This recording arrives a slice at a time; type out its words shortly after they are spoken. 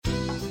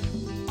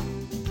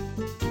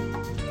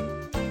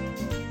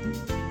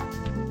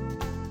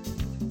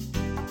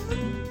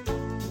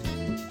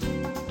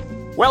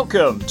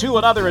Welcome to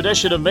another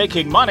edition of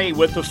Making Money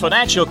with the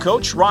financial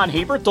coach, Ron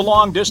Hebert, the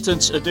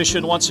long-distance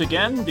edition once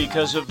again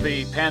because of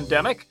the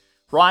pandemic.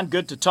 Ron,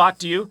 good to talk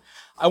to you.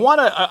 I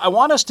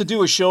want us to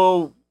do a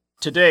show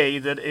today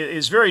that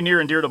is very near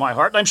and dear to my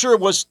heart, and I'm sure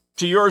it was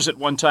to yours at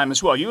one time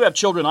as well. You have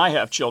children, I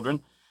have children,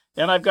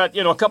 and I've got,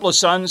 a couple of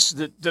sons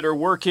that are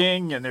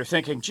working, and they're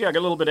thinking, gee, I got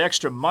a little bit of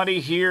extra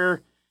money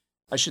here.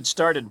 I should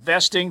start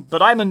investing,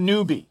 but I'm a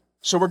newbie.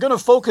 So we're going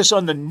to focus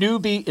on the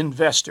newbie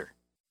investor.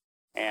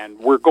 And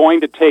we're going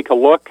to take a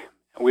look.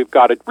 We've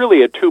got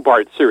really a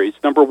two-part series.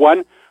 Number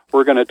one,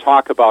 we're going to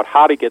talk about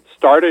how to get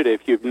started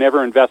if you've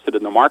never invested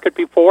in the market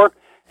before.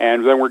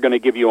 And then we're going to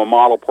give you a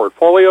model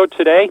portfolio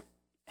today.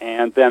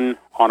 And then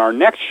on our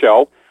next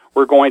show,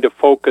 we're going to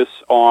focus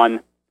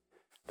on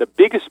the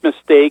biggest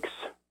mistakes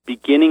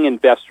beginning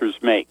investors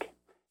make.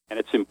 And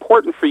it's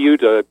important for you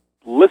to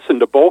listen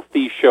to both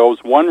these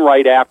shows, one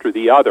right after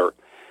the other,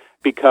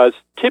 because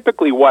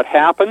typically what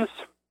happens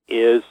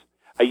is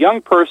a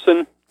young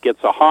person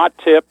gets a hot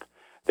tip,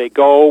 they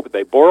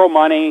borrow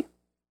money,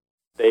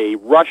 they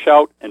rush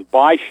out and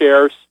buy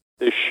shares.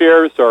 The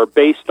shares are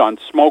based on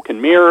smoke and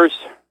mirrors.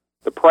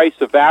 The price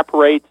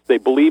evaporates. They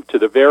believe to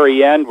the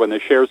very end when the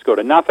shares go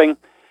to nothing.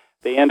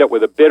 They end up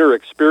with a bitter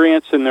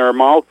experience in their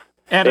mouth.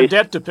 And a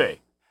debt to pay.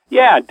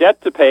 Yeah,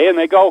 debt to pay. And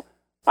they go,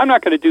 I'm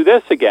not going to do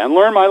this again.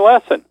 Learn my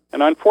lesson.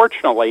 And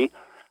unfortunately,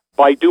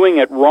 by doing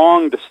it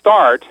wrong to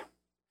start,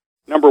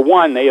 number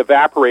one, they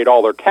evaporate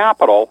all their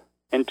capital.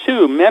 And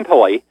two,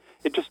 mentally,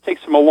 it just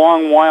takes them a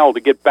long while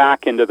to get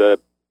back into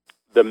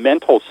the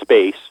mental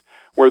space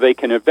where they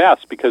can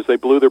invest because they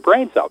blew their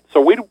brains out. So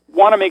we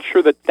want to make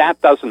sure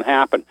that doesn't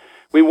happen.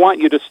 We want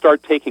you to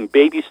start taking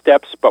baby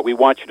steps, but we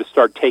want you to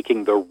start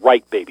taking the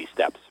right baby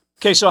steps.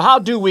 Okay, so how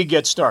do we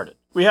get started?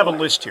 We have a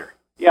list here.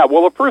 Yeah,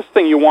 well, the first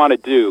thing you want to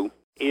do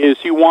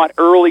is you want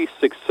early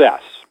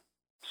success.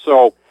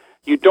 So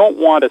you don't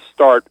want to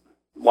start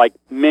like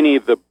many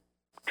of the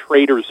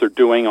traders are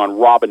doing on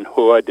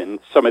Robinhood and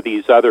some of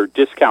these other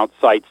discount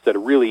sites that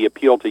really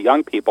appeal to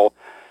young people,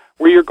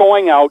 where you're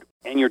going out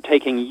and you're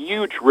taking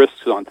huge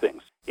risks on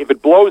things. If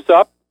it blows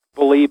up,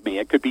 believe me,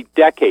 it could be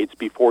decades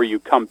before you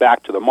come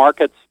back to the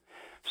markets.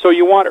 So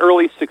you want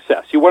early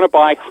success. You want to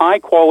buy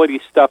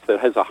high-quality stuff that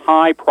has a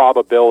high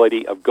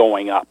probability of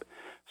going up.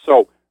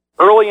 So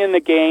early in the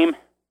game,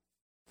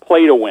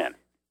 play to win.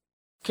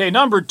 Okay,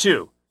 number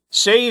two,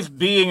 save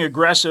being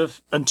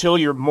aggressive until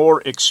you're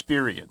more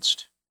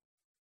experienced.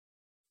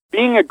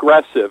 Being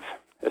aggressive,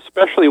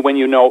 especially when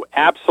you know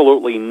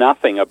absolutely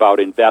nothing about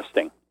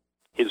investing,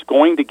 is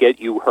going to get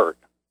you hurt.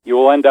 You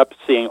will end up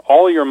seeing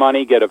all your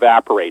money get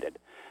evaporated.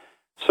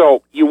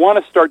 So you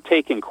want to start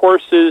taking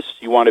courses.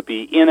 You want to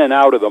be in and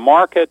out of the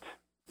market.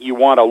 You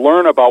want to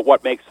learn about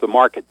what makes the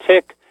market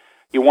tick.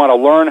 You want to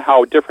learn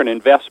how different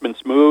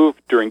investments move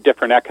during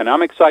different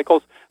economic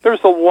cycles.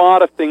 There's a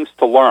lot of things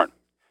to learn.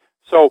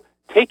 So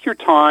take your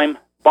time,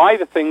 buy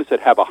the things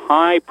that have a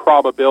high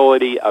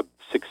probability of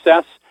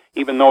success,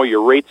 even though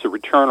your rates of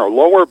return are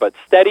lower but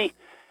steady,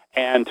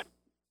 and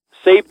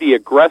save the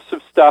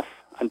aggressive stuff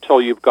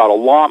until you've got a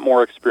lot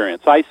more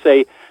experience. I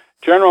say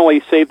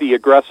generally save the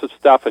aggressive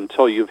stuff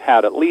until you've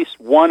had at least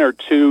one or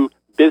two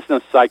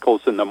business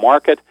cycles in the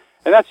market,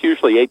 and that's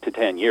usually 8 to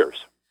 10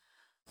 years.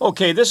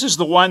 Okay, this is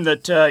the one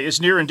that is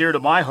near and dear to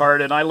my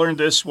heart, and I learned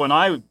this when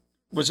I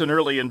was an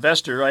early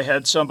investor. I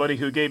had somebody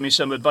who gave me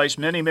some advice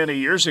many, many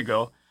years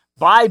ago.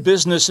 Buy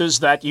businesses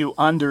that you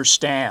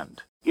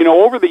understand. You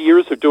know, over the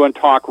years of doing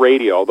talk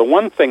radio, the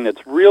one thing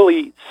that's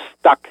really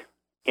stuck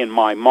in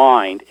my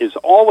mind is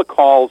all the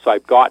calls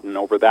I've gotten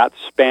over that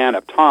span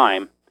of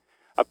time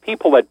of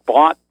people that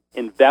bought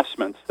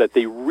investments that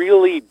they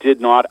really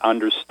did not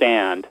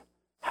understand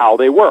how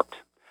they worked.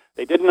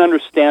 They didn't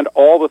understand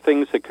all the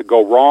things that could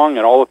go wrong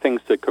and all the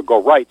things that could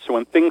go right. So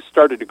when things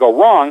started to go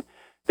wrong,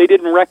 they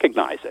didn't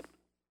recognize it.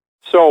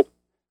 So,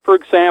 for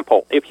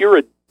example, if you're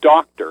a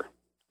doctor,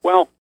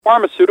 well,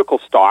 pharmaceutical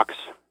stocks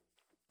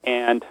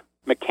and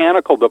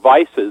mechanical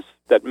devices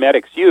that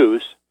medics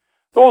use,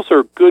 those are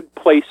a good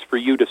place for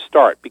you to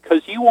start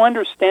because you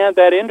understand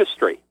that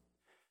industry.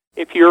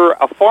 If you're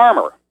a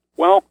farmer,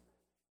 well,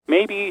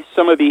 maybe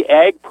some of the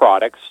ag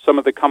products, some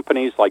of the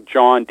companies like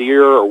John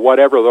Deere or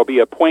whatever, there'll be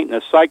a point in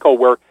the cycle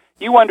where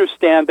you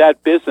understand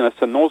that business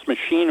and those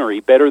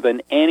machinery better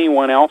than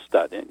anyone else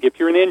does. And if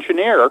you're an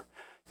engineer,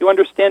 you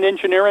understand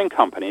engineering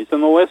companies,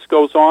 and the list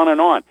goes on and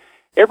on.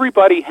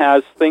 Everybody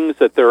has things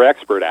that they're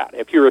expert at.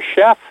 If you're a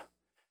chef,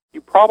 you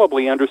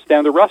probably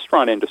understand the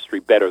restaurant industry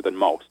better than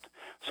most.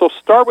 So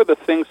start with the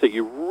things that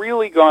you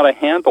really got a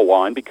handle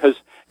on because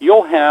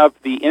you'll have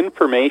the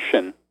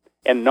information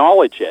and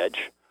knowledge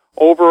edge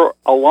over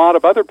a lot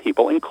of other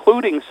people,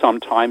 including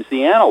sometimes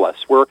the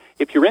analysts, where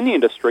if you're in the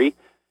industry,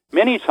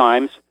 many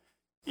times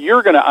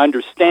you're going to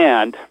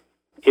understand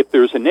if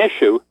there's an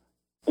issue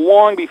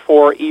long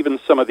before even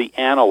some of the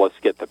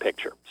analysts get the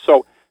picture.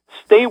 So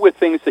stay with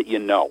things that you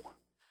know.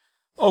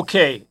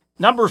 Okay.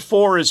 Number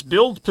 4 is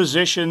build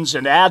positions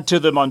and add to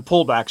them on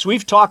pullbacks.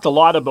 We've talked a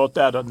lot about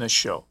that on this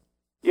show.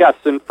 Yes,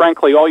 and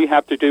frankly, all you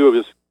have to do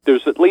is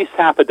there's at least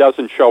half a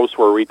dozen shows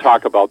where we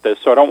talk about this,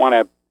 so I don't want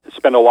to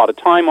spend a lot of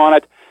time on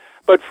it.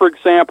 But, for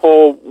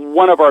example,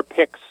 one of our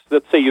picks,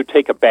 let's say you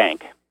take a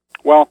bank.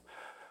 Well,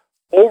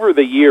 over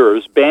the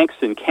years, banks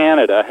in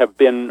Canada have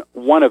been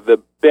one of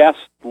the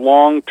best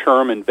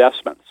long-term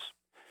investments.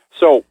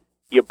 So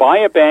you buy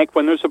a bank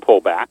when there's a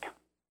pullback,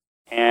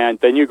 and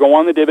then you go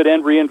on the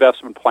dividend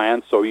reinvestment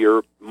plan, so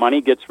your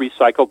money gets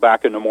recycled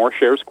back into more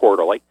shares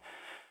quarterly.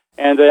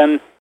 And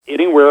then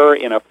anywhere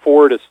in a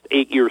 4 to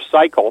 8 year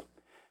cycle,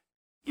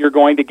 you're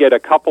going to get a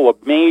couple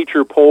of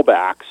major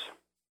pullbacks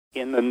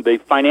in the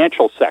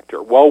financial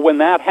sector. Well, when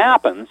that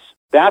happens,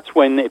 that's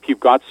when, if you've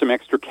got some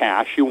extra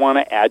cash, you want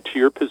to add to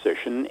your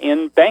position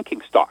in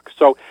banking stocks.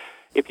 So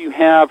if you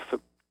have,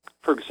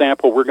 for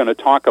example, we're going to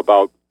talk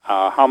about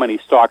how many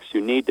stocks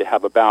you need to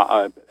have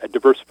about a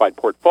diversified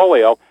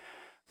portfolio,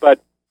 but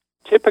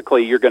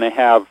typically you're going to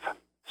have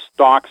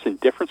stocks in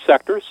different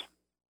sectors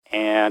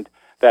and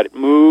that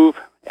move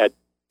at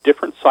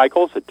different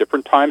cycles at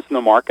different times in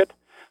the market.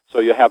 So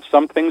you have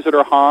some things that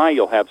are high,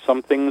 you'll have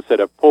some things that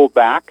have pulled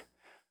back.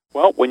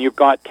 Well, when you've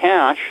got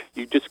cash,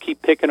 you just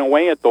keep picking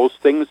away at those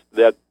things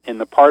that in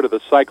the part of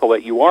the cycle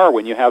that you are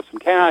when you have some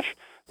cash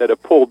that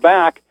have pulled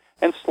back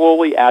and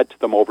slowly add to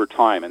them over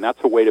time. And that's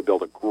a way to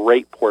build a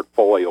great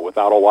portfolio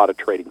without a lot of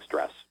trading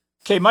stress.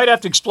 Okay, might have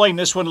to explain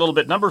this one a little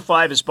bit. Number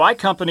 5 is buy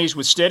companies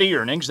with steady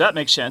earnings. That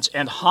makes sense.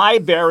 And high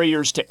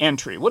barriers to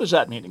entry. What does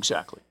that mean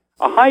exactly?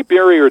 A high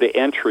barrier to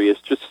entry is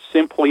just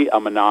simply a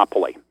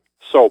monopoly.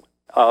 So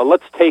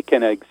let's take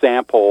an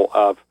example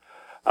of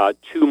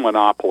 2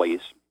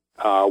 monopolies.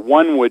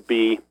 One would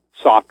be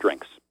soft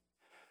drinks.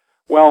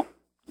 Well,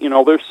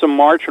 there's some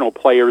marginal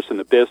players in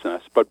the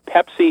business, but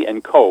Pepsi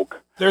and Coke,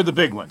 they're the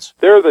big ones.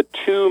 They're the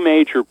 2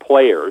 major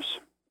players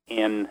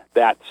in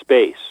that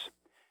space.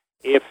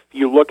 If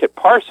you look at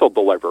parcel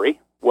delivery,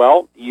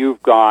 well,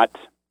 you've got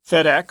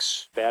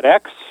FedEx,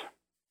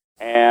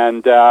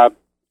 and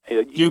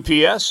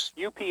UPS,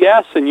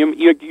 and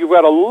you've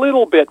got a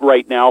little bit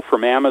right now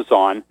from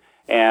Amazon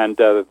and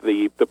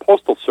the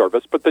Postal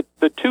Service, but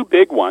the 2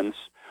 big ones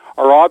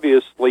are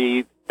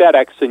obviously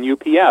FedEx and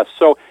UPS.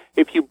 So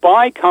if you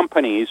buy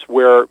companies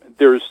where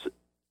there's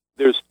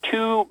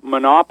 2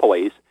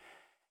 monopolies,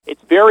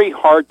 it's very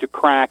hard to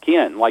crack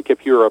in. Like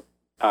if you're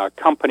a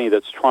company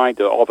that's trying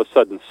to all of a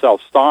sudden sell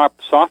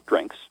soft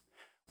drinks,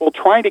 well,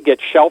 trying to get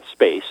shelf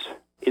space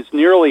is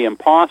nearly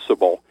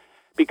impossible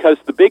because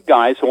the big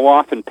guys will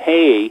often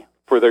pay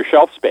for their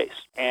shelf space.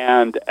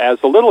 And as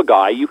a little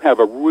guy, you have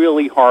a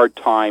really hard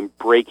time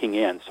breaking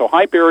in. So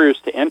high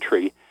barriers to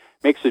entry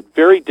makes it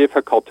very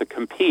difficult to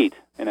compete.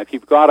 And if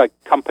you've got a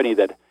company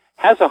that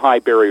has a high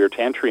barrier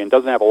to entry and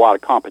doesn't have a lot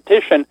of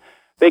competition,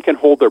 they can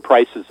hold their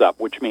prices up,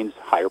 which means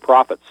higher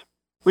profits.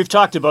 We've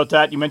talked about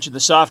that. You mentioned the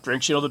soft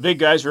drinks. The big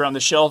guys are on the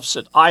shelves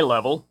at eye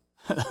level.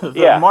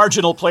 The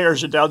marginal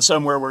players are down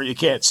somewhere where you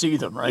can't see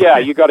them, right? Yeah,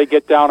 you got to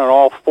get down on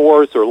all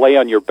fours or lay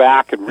on your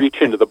back and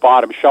reach into the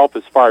bottom shelf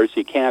as far as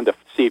you can to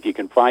see if you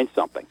can find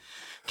something.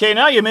 Okay,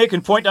 now you're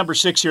making point number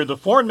 6 here, the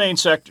 4 main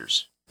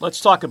sectors.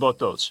 Let's talk about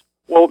those.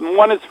 Well,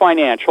 one is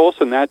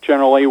financials, and that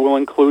generally will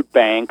include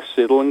banks.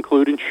 It'll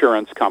include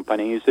insurance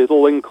companies.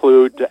 It'll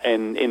include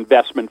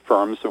investment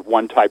firms of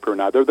one type or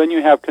another. Then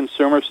you have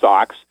consumer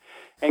stocks,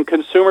 and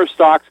consumer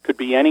stocks could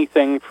be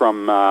anything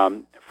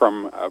from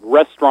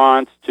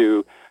restaurants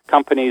to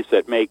companies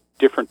that make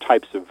different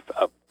types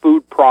of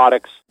food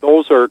products.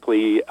 Those are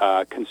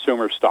the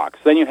consumer stocks.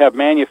 Then you have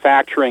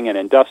manufacturing and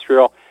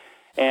industrial.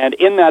 And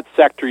in that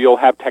sector, you'll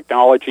have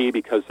technology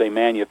because they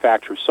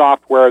manufacture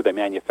software, they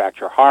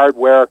manufacture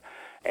hardware.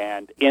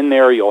 And in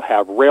there, you'll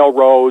have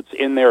railroads.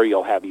 In there,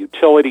 you'll have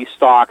utility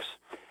stocks.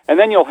 And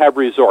then you'll have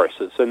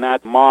resources, and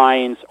that's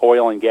mines,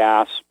 oil and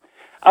gas.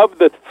 Of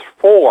the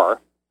 4,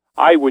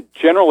 I would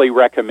generally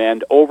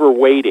recommend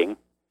overweighting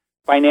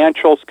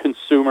financials,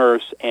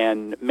 consumers,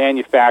 and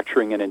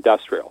manufacturing and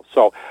industrial.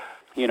 So,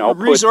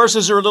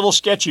 resources are a little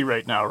sketchy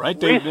right now,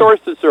 right?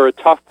 Resources are a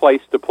tough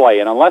place to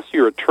play, and unless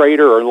you're a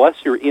trader or unless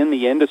you're in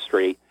the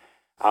industry,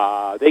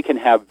 they can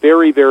have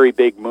very, very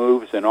big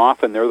moves, and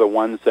often they're the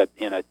ones that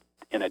in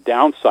a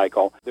down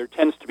cycle, there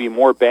tends to be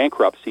more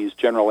bankruptcies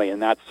generally in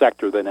that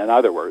sector than in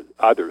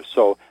others.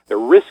 So they're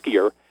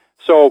riskier.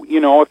 So,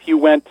 if you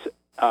went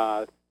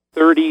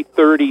 30,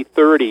 30,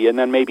 30, and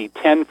then maybe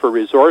 10 for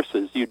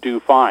resources, you do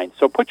fine.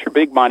 So put your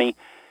big money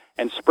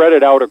and spread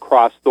it out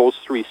across those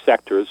 3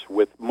 sectors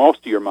with most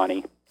of your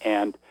money,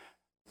 and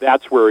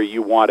that's where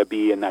you want to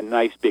be in that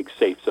nice big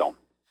safe zone.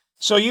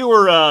 So you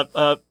were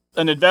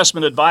an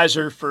investment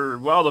advisor for,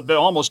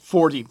 almost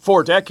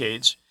 4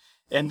 decades.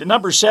 And the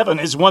number 7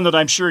 is one that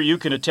I'm sure you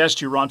can attest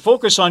to, Ron.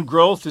 Focus on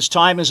growth as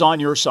time is on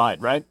your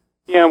side, right?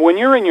 Yeah, when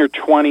you're in your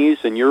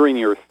 20s and you're in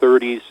your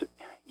 30s,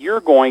 you're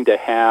going to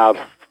have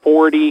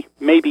 40,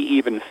 maybe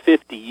even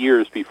 50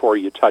 years before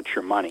you touch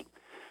your money.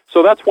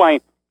 So that's why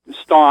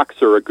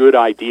stocks are a good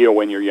idea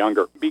when you're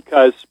younger,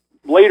 because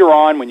later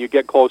on when you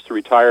get close to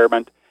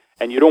retirement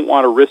and you don't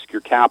want to risk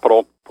your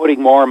capital,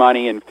 putting more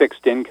money in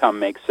fixed income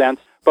makes sense.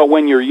 But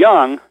when you're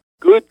young,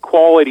 good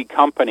quality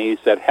companies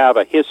that have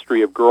a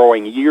history of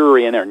growing year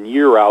in and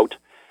year out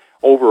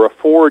over a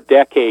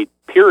 4-decade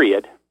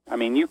period, I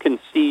mean, you can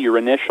see your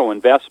initial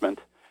investment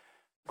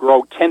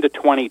grow 10 to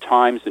 20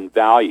 times in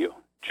value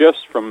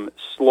just from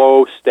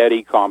slow,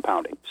 steady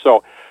compounding.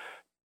 So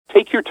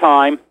take your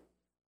time,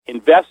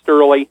 invest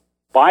early,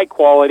 buy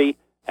quality,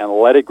 and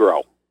let it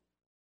grow.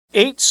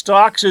 8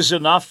 stocks is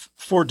enough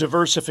for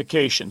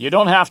diversification. You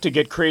don't have to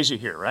get crazy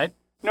here, right?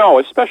 No,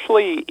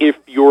 especially if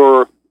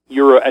you're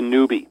a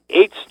newbie.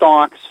 8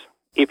 stocks,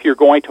 if you're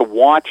going to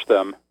watch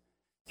them,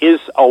 is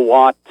a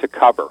lot to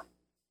cover.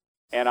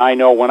 And I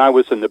know when I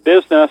was in the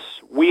business,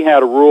 we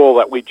had a rule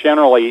that we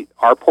generally,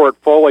 our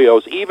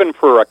portfolios, even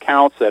for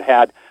accounts that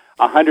had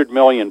 100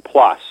 million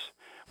plus,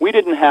 we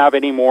didn't have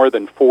any more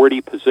than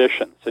 40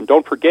 positions. And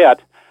don't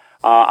forget,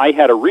 I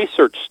had a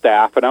research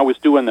staff, and I was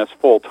doing this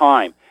full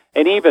time.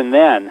 And even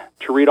then,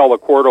 to read all the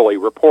quarterly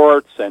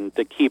reports and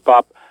to keep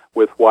up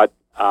with what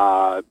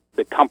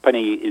the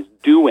company is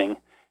doing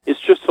is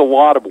just a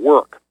lot of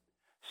work.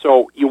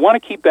 So you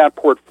want to keep that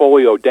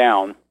portfolio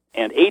down,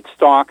 and 8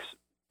 stocks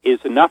is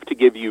enough to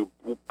give you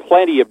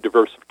plenty of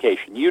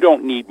diversification. You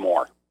don't need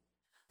more.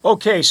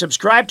 Okay,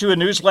 subscribe to a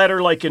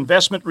newsletter like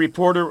Investment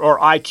Reporter or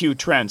IQ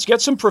Trends.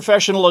 Get some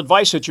professional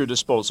advice at your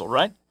disposal,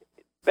 right?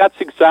 That's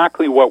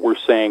exactly what we're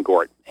saying,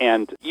 Gord.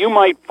 And you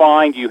might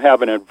find you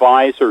have an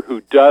advisor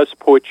who does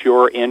put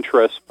your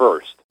interests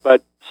first.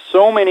 But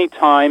so many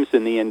times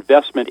in the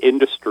investment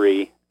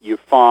industry, you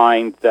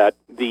find that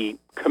the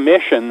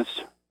commissions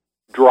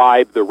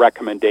drive the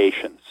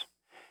recommendations.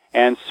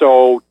 And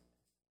so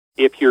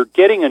if you're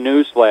getting a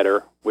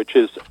newsletter, which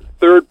is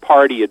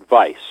third-party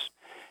advice,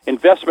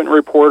 Investment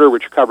Reporter,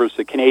 which covers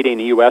the Canadian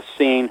and U.S.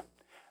 scene,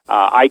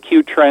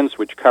 IQ Trends,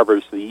 which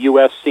covers the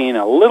U.S. scene,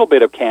 a little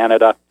bit of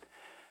Canada,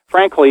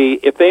 frankly,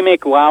 if they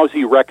make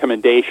lousy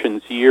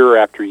recommendations year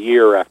after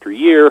year after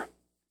year,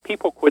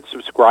 people quit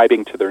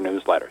subscribing to their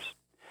newsletters.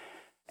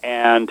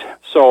 And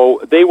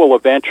so they will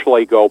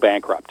eventually go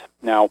bankrupt.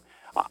 Now,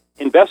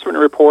 Investment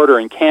Reporter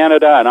in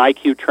Canada and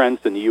IQ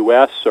Trends in the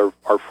U.S.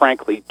 are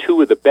frankly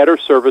two of the better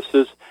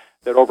services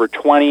that over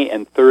 20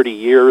 and 30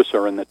 years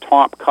are in the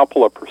top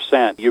couple of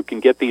percent. You can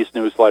get these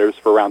newsletters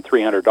for around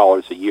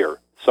 $300 a year.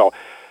 So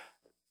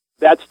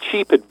that's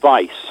cheap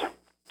advice,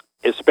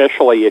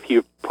 especially if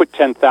you've put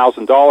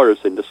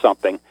 $10,000 into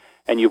something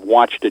and you've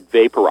watched it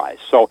vaporize.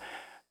 So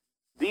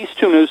these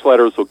two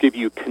newsletters will give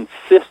you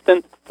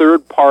consistent,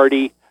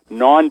 third-party,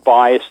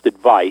 non-biased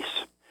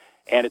advice,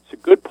 and it's a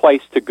good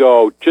place to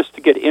go just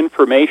to get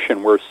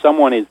information where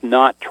someone is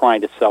not trying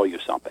to sell you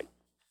something.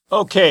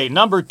 Okay,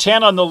 number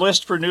 10 on the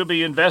list for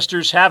newbie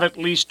investors, have at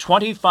least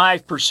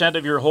 25%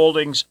 of your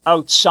holdings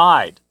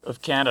outside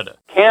of Canada.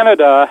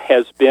 Canada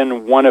has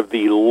been one of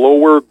the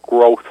lower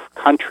growth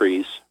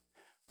countries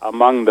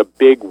among the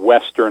big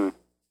westernized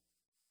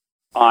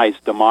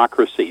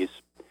democracies.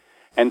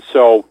 And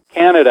so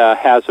Canada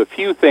has a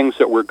few things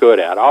that we're good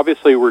at.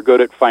 Obviously, we're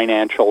good at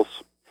financials.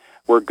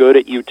 We're good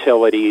at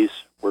utilities.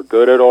 We're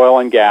good at oil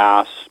and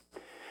gas.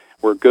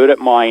 We're good at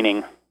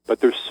mining. But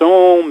there's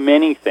so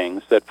many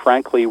things that,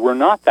 frankly, we're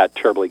not that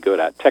terribly good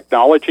at.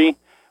 Technology,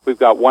 we've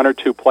got 1 or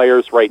 2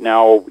 players right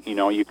now. You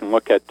know, you can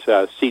look at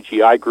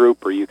CGI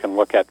Group or you can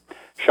look at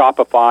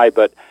Shopify,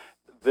 but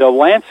the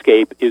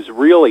landscape is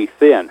really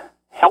thin.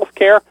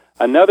 Healthcare,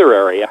 another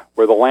area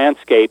where the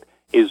landscape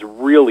is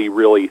really,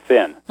 really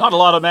thin. Not a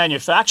lot of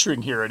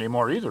manufacturing here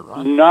anymore either,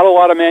 right? Not a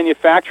lot of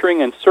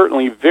manufacturing, and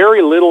certainly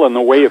very little in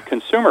the way of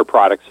consumer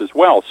products as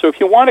well. So if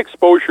you want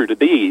exposure to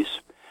these,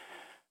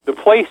 the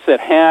place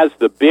that has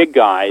the big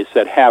guys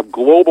that have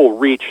global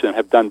reach and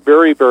have done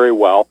very, very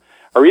well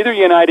are either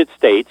United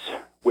States,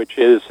 which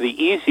is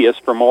the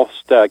easiest for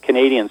most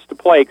Canadians to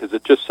play because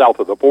it's just south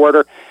of the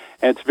border,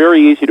 and it's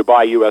very easy to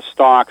buy U.S.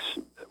 stocks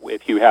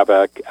if you have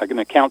an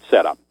account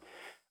set up.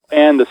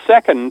 And the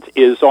second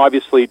is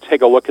obviously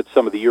take a look at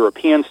some of the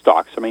European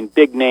stocks. I mean,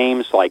 big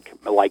names like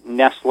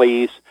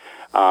Nestle's,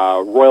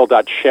 Royal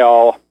Dutch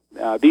Shell.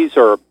 These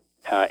are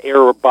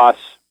Airbus.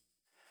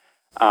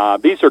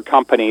 These are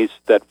companies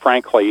that,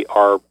 frankly,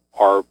 are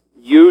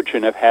huge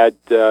and have had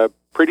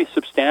pretty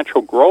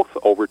substantial growth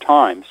over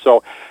time.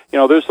 So, you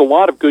know, there's a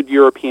lot of good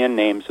European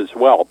names as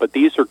well, but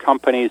these are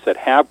companies that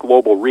have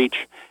global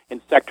reach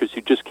in sectors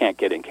you just can't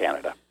get in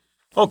Canada.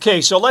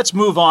 Okay, so let's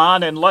move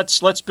on and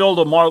let's build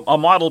a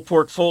model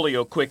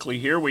portfolio quickly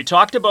here. We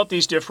talked about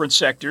these different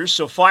sectors,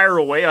 so fire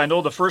away. I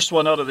know the first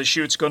one out of the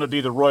chute's going to be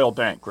the Royal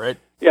Bank, right?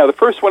 Yeah, the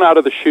first one out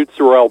of the chute's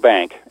the Royal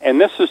Bank,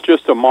 and this is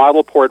just a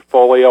model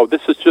portfolio.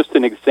 This is just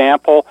an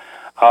example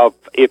of,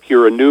 if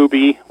you're a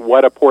newbie,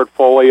 what a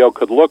portfolio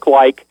could look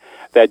like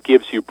that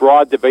gives you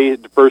broad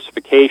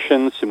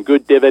diversification, some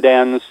good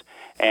dividends,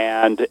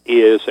 and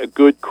is a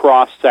good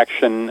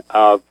cross-section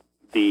of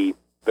the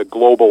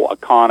global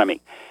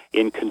economy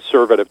in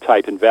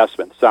conservative-type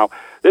investments. So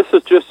this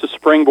is just a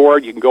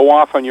springboard. You can go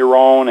off on your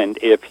own, and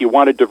if you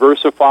want to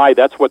diversify,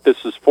 that's what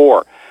this is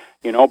for.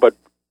 You know, but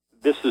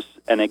this is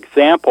an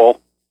example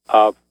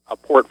of a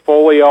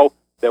portfolio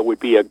that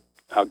would be a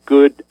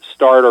good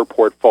starter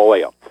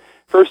portfolio.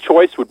 First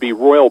choice would be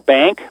Royal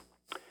Bank,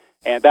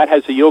 and that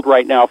has a yield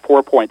right now of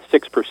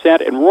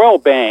 4.6%. And Royal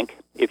Bank,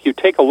 if you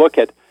take a look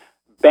at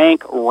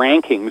bank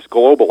rankings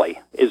globally,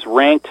 is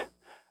ranked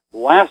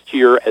last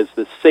year as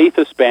the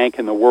safest bank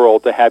in the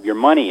world to have your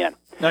money in.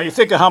 Now, you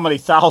think of how many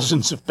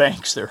thousands of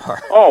banks there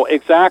are. Oh,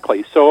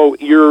 exactly. So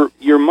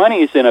your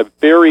money is in a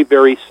very,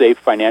 very safe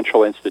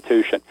financial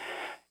institution.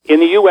 In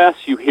the U.S.,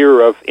 you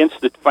hear of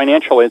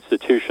financial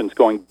institutions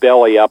going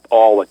belly up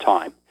all the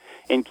time.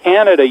 In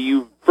Canada,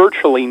 you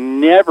virtually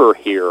never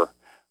hear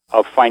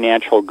of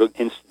financial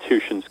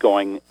institutions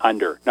going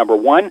under. Number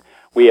one,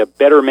 we have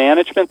better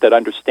management that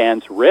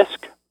understands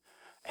risk.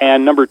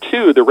 And number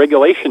two, the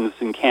regulations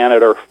in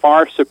Canada are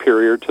far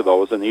superior to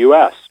those in the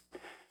U.S.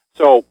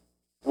 So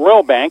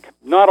Royal Bank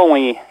not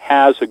only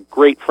has a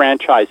great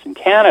franchise in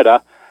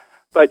Canada,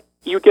 but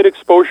you get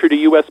exposure to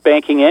U.S.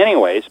 banking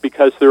anyways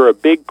because they're a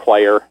big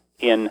player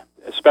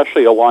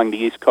especially along the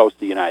east coast of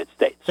the United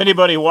States. If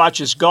anybody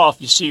watches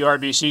golf, you see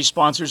RBC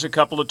sponsors a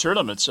couple of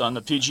tournaments on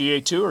the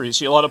PGA Tour. You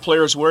see a lot of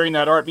players wearing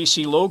that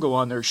RBC logo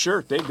on their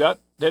shirt.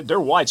 They're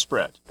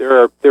widespread.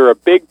 They're a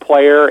big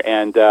player,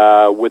 and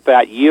with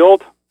that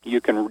yield,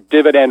 you can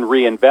dividend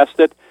reinvest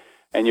it,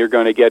 and you're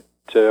going to get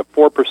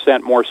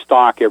 4% more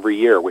stock every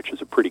year, which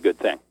is a pretty good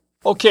thing.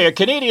 Okay, a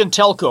Canadian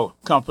telco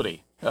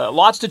company.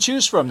 Lots to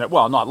choose from there.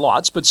 Well, not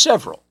lots, but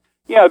several.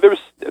 Yeah,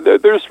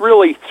 there's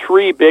really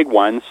three big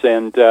ones,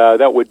 and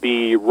that would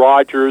be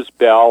Rogers,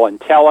 Bell, and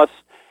TELUS.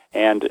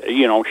 And,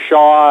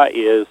 Shaw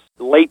is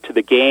late to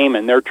the game,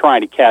 and they're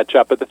trying to catch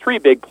up. But the three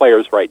big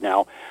players right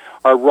now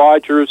are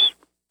Rogers,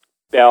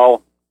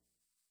 Bell,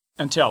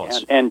 and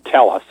TELUS. And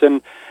TELUS.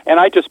 And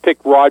I just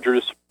picked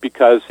Rogers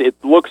because it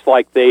looks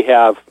like they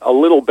have a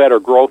little better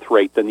growth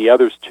rate than the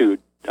other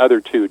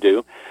two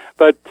do.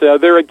 But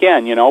there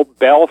again,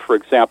 Bell, for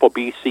example,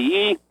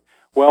 BCE,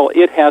 well,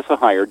 it has a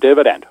higher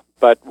dividend.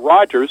 But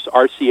Rogers,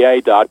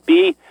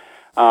 RCA.B,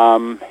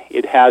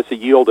 it has a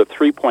yield of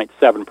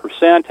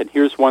 3.7%, and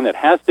here's one that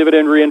has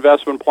dividend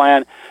reinvestment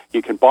plan.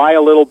 You can buy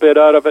a little bit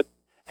out of it,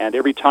 and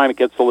every time it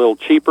gets a little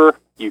cheaper,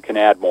 you can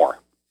add more.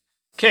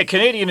 Okay,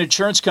 Canadian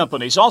insurance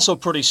companies, also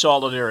pretty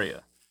solid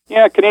area.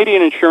 Yeah,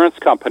 Canadian insurance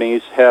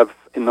companies have,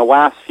 in the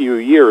last few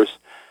years,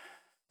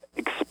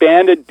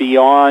 expanded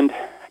beyond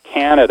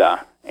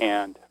Canada,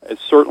 and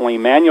certainly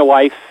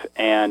Manulife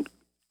and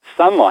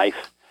Sun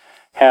Life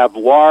have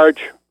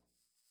large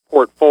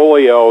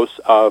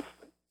portfolios of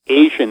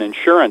Asian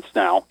insurance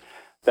now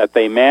that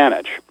they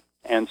manage.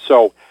 And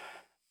so,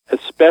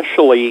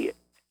 especially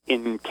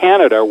in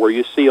Canada, where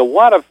you see a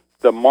lot of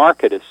the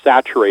market is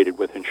saturated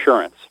with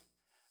insurance.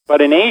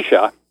 But in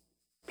Asia,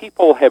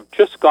 people have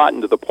just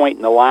gotten to the point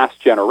in the last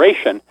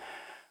generation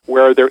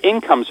where their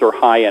incomes are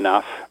high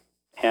enough,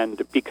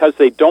 and because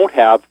they don't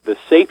have the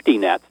safety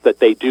nets that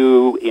they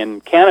do in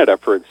Canada,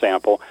 for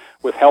example,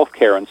 with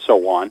healthcare and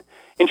so on,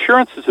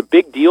 insurance is a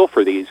big deal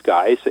for these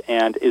guys,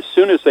 and as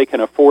soon as they can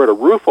afford a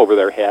roof over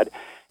their head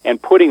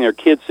and putting their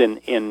kids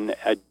in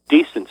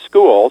decent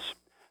schools,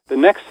 the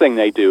next thing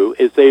they do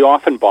is they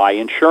often buy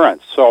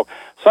insurance. So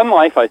Sun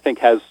Life, I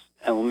think, and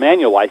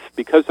Manulife,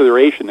 because of their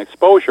Asian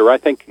exposure, I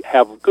think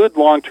have good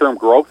long-term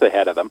growth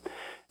ahead of them.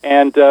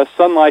 And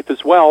Sun Life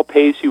as well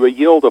pays you a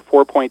yield of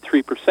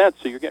 4.3%,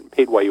 so you're getting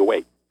paid while you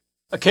wait.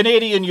 A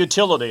Canadian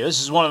utility. This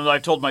is one that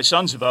I've told my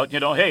sons about.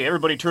 Hey,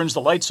 everybody turns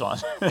the lights on.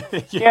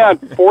 Yeah,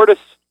 Fortis,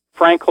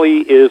 frankly,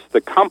 is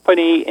the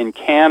company in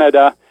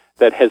Canada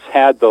that has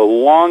had the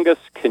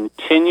longest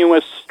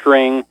continuous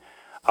string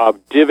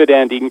of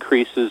dividend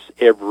increases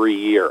every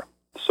year.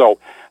 So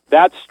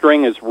that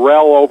string is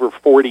well over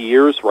 40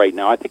 years right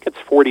now. I think it's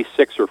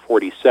 46 or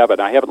 47.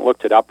 I haven't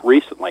looked it up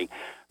recently.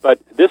 But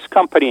this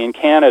company in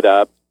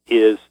Canada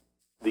is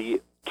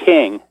the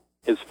king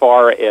as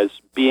far as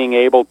being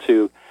able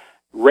to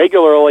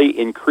regularly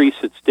increase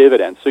its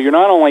dividends. So you're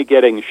not only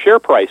getting share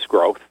price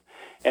growth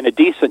and a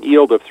decent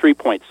yield of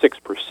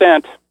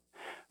 3.6%,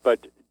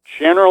 but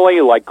generally,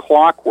 like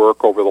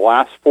clockwork, over the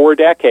last 4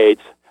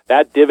 decades,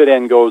 that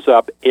dividend goes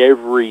up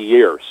every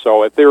year.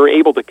 So if they're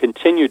able to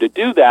continue to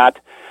do that,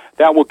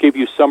 that will give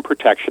you some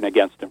protection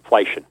against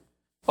inflation.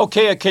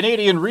 Okay, a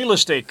Canadian real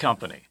estate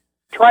company.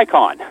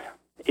 Tricon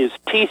is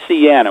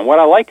TCN, and what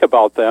I like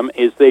about them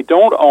is they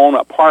don't own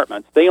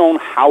apartments, they own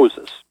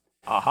houses.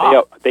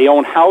 Uh-huh. They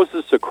own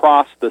houses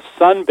across the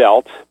Sun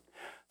Belt,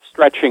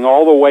 stretching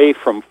all the way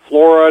from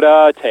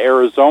Florida to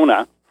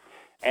Arizona,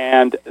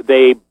 and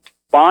they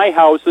buy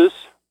houses,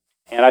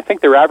 and I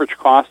think their average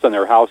cost on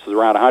their house is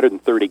around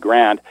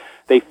 $130,000.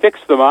 They fix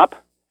them up,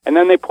 and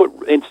then they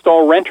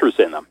install renters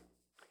in them,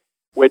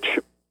 which,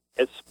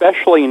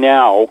 especially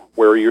now,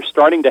 where you're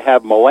starting to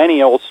have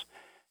millennials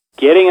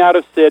getting out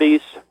of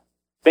cities,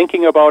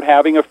 thinking about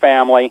having a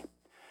family,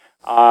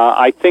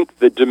 I think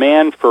the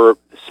demand for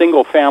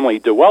single-family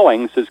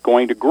dwellings is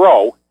going to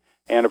grow.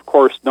 And, of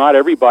course, not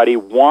everybody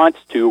wants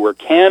to or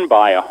can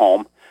buy a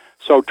home.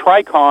 So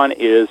Tricon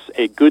is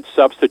a good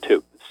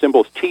substitute.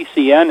 Symbol's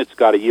TCN. It's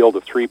got a yield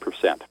of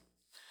 3%.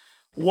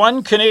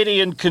 One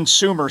Canadian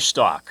consumer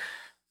stock.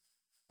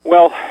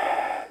 Well,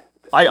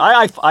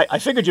 I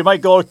figured you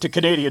might go to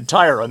Canadian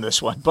Tire on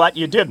this one, but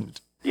you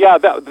didn't. Yeah,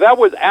 that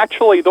was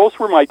actually, those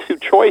were my two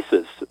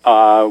choices.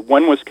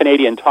 One was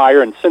Canadian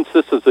Tire, and since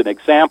this is an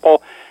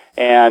example,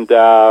 And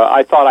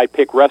I thought I'd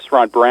pick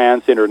Restaurant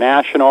Brands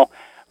International,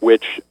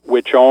 which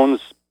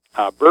owns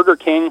Burger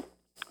King,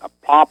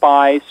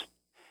 Popeyes,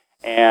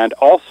 and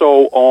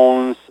also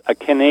owns a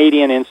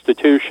Canadian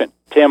institution,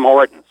 Tim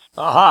Hortons.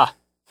 Aha.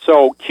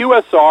 So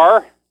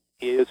QSR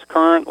is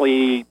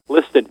currently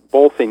listed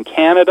both in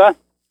Canada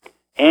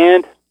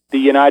and the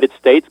United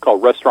States,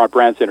 called Restaurant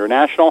Brands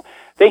International.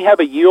 They have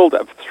a yield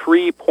of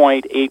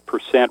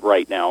 3.8%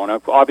 right now,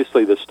 and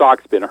obviously the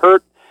stock's been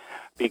hurt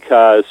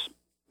because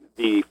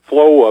the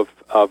flow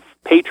of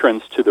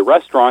patrons to the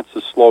restaurants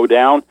has slowed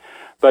down.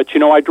 But,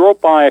 I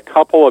drove by a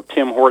couple of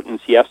Tim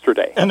Hortons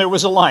yesterday. And there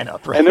was a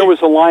lineup, right? And there was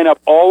a lineup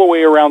all the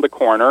way around the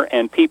corner,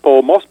 and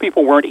most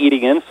people weren't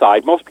eating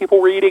inside. Most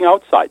people were eating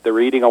outside. They were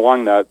eating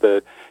along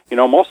the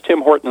most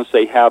Tim Hortons,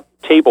 they have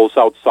tables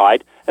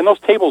outside, and those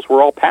tables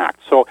were all packed.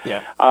 So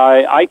yeah.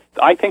 I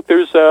think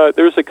there's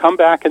a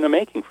comeback in the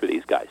making for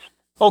these guys.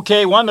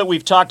 Okay, one that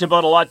we've talked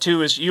about a lot,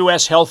 too, is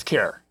U.S.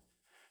 healthcare.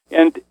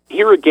 And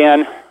here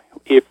again,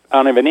 if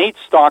out of an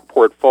 8-stock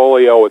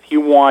portfolio, if you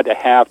want to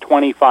have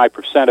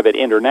 25% of it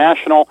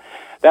international,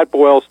 that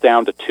boils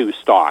down to 2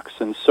 stocks.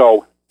 And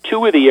so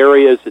 2 of the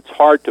areas it's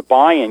hard to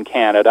buy in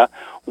Canada,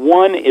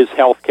 one is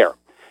healthcare.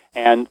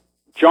 And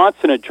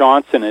Johnson &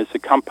 Johnson is a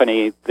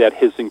company that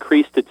has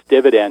increased its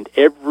dividend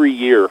every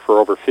year for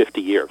over 50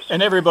 years.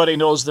 And everybody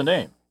knows the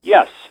name.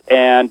 Yes,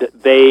 and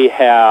they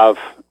have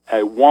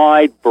a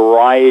wide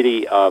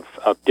variety of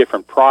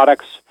different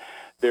products.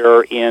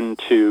 They're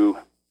into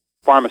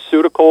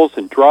pharmaceuticals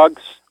and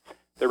drugs.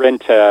 They're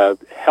into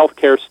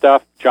healthcare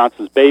stuff,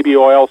 Johnson's baby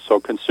oil,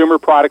 so consumer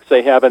products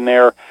they have in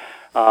there.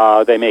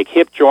 They make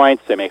hip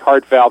joints, they make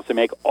heart valves, they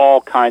make all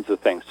kinds of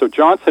things. So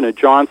Johnson &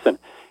 Johnson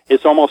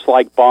is almost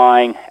like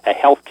buying a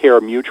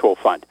healthcare mutual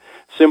fund.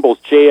 Symbol's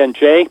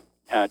J&J,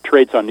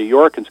 trades on New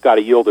York, and it's got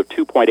a yield of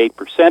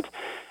 2.8%.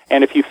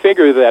 And if you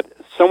figure that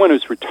someone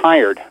who's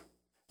retired,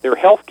 their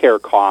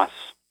healthcare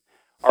costs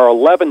are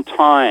 11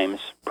 times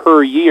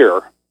per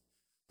year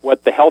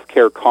what the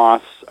healthcare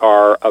costs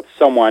are of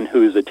someone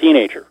who's a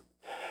teenager.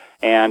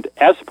 And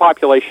as the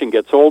population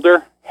gets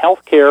older,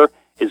 healthcare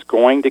is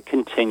going to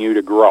continue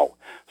to grow.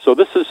 So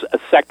this is a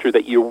sector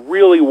that you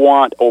really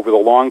want over the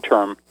long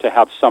term to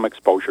have some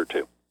exposure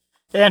to.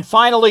 And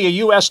finally, a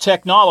U.S.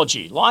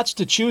 technology. Lots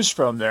to choose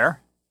from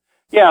there.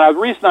 Yeah, the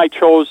reason I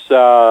chose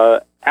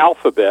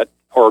Alphabet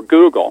or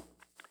Google,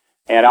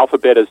 and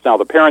Alphabet is now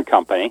the parent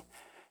company,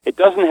 it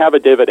doesn't have a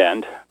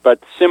dividend,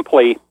 but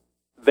simply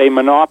they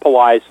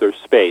monopolize their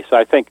space.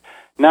 I think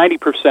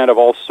 90% of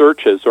all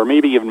searches, or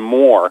maybe even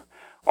more,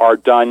 are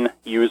done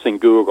using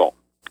Google.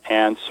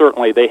 And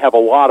certainly they have a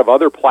lot of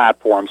other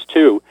platforms,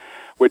 too,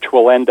 which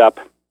will end up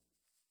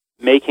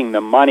making the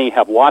money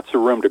have lots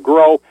of room to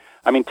grow.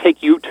 I mean,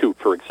 take YouTube,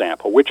 for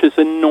example, which is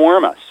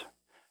enormous,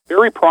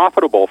 very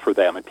profitable for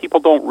them. And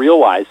people don't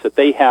realize that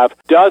they have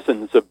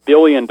dozens of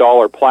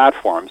billion-dollar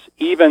platforms.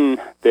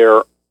 Even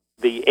the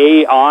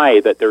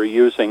AI that they're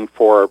using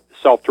for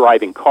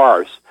self-driving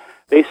cars,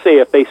 they say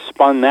if they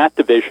spun that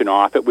division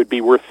off, it would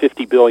be worth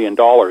 $50 billion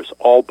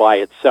all by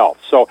itself.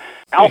 So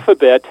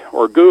Alphabet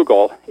or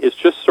Google is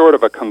just sort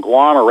of a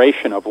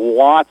conglomeration of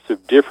lots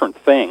of different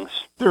things.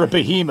 They're a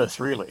behemoth,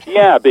 really.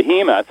 Yeah,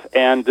 behemoth,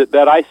 and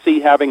that I see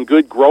having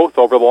good growth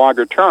over the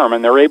longer term,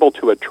 and they're able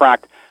to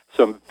attract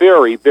some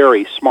very,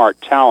 very smart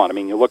talent. I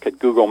mean, you look at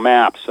Google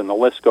Maps, and the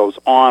list goes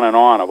on and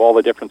on of all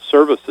the different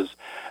services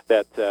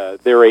that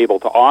they're able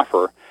to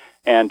offer.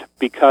 And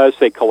because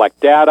they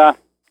collect data,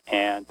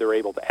 and they're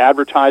able to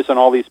advertise on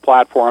all these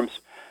platforms,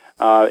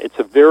 it's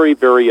a very,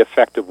 very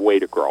effective way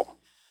to grow.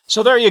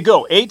 So there you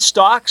go. 8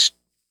 stocks,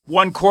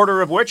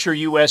 1/4 of which are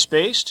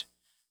U.S.-based.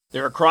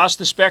 They're across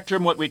the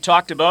spectrum, what we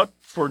talked about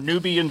for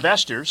newbie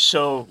investors.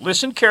 So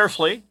listen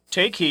carefully,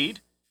 take heed,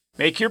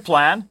 make your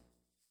plan.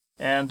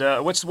 And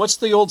what's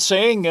the old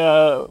saying?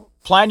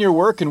 Plan your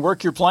work and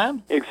work your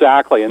plan?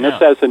 Exactly. And this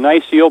has a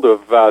nice yield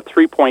of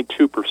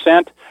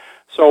 3.2%.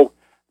 So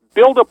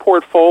build a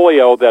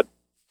portfolio that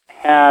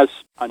has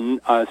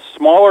a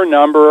smaller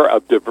number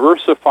of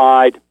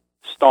diversified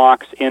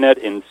stocks in it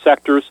in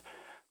sectors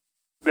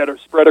that are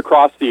spread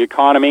across the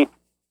economy.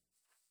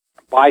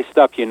 Buy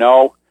stuff you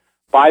know,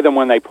 buy them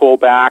when they pull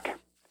back,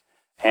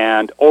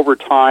 and over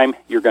time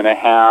you're going to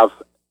have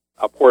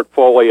a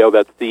portfolio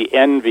that's the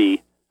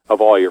envy of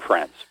all your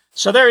friends.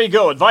 So there you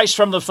go. Advice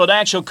from the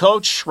financial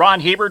coach, Ron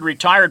Hebert,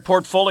 retired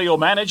portfolio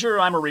manager.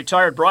 I'm a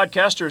retired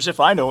broadcaster, as if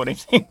I know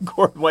anything,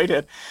 Gordon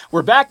Whitehead.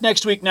 We're back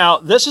next week. Now,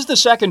 this is the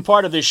second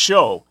part of this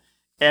show,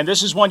 and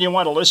this is one you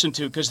want to listen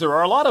to because there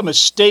are a lot of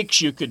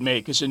mistakes you could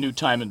make as a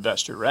new-time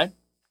investor, right?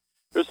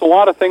 There's a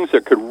lot of things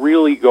that could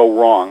really go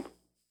wrong,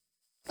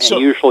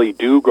 and usually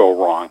do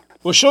go wrong.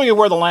 We'll show you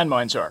where the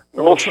landmines are.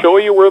 We'll show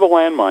you where the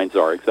landmines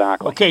are,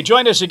 exactly. Okay,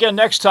 join us again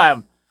next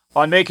time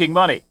on Making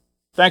Money.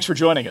 Thanks for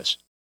joining us.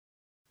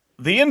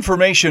 The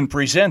information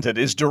presented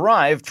is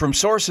derived from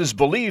sources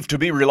believed to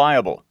be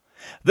reliable.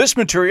 This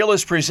material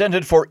is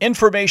presented for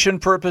information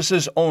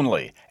purposes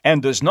only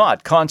and does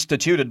not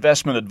constitute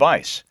investment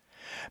advice.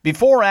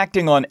 Before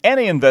acting on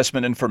any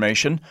investment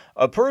information,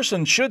 a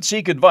person should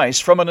seek advice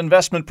from an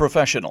investment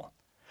professional.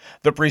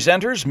 The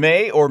presenters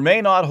may or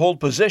may not hold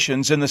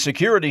positions in the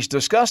securities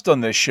discussed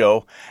on this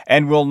show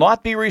and will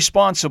not be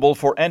responsible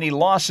for any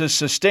losses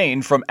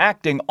sustained from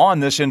acting on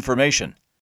this information.